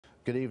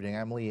Good evening.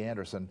 I'm Lee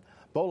Anderson.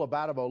 Bola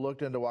Badabo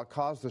looked into what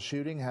caused the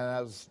shooting and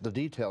has the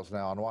details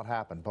now on what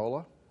happened.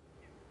 Bola?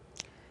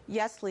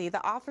 Yes, Lee.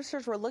 The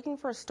officers were looking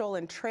for a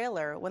stolen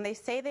trailer when they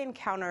say they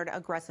encountered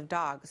aggressive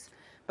dogs.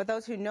 But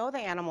those who know the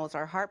animals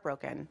are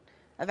heartbroken.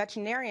 A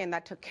veterinarian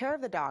that took care of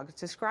the dogs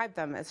described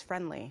them as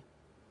friendly.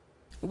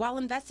 While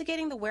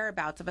investigating the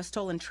whereabouts of a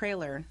stolen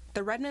trailer,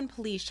 the Redmond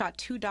police shot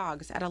 2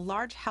 dogs at a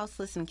large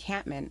houseless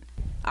encampment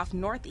off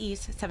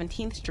Northeast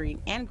 17th Street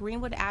and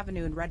Greenwood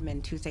Avenue in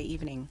Redmond Tuesday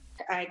evening.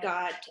 I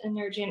got an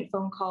urgent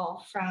phone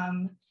call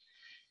from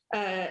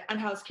an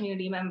unhoused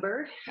community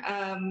member,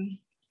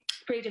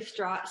 pretty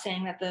distraught,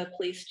 saying that the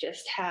police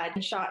just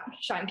had shot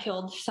and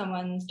killed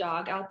someone's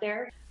dog out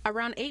there.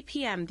 Around 8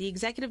 p.m., the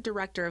executive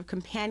director of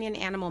Companion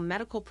Animal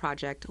Medical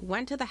Project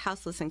went to the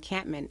houseless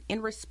encampment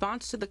in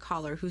response to the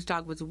caller whose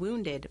dog was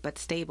wounded but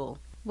stable.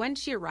 When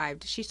she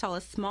arrived, she saw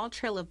a small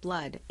trail of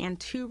blood and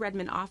 2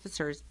 Redmond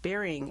officers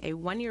burying a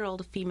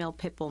 1-year-old female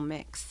pit bull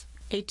mix.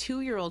 A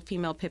 2-year-old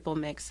female pit bull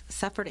mix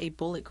suffered a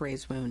bullet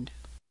graze wound.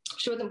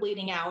 She wasn't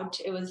bleeding out.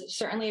 It was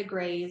certainly a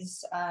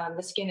graze.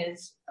 The skin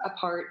is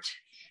apart,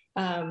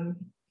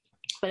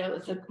 but it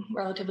was a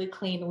relatively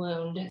clean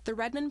wound. The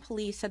Redmond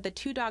police said the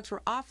 2 dogs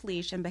were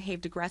off-leash and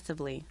behaved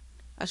aggressively.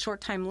 A short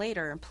time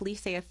later,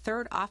 police say a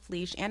 3rd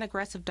off-leash and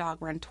aggressive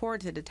dog ran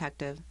towards the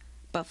detective,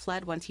 but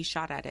fled once he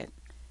shot at it.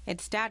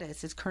 Its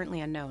status is currently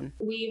unknown.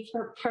 We've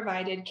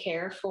provided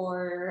care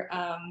for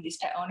these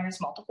pet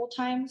owners multiple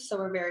times, so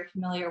we're very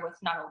familiar with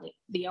not only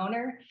the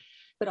owner,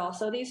 but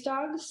also these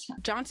dogs.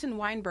 Johnson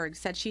Weinberg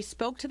said she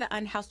spoke to the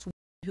unhoused woman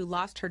who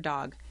lost her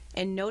dog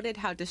and noted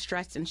how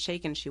distressed and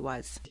shaken she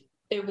was.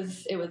 It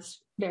was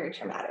very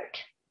traumatic.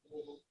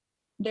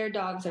 Their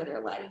dogs are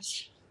their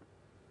lives.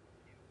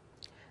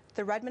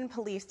 The Redmond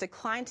police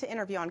declined to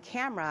interview on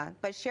camera,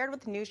 but shared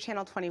with News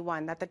Channel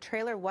 21 that the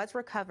trailer was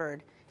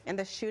recovered and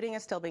the shooting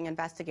is still being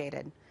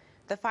investigated.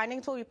 The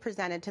findings will be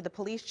presented to the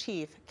police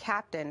chief,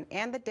 captain,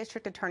 and the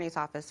district attorney's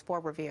office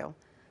for review.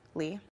 Lee?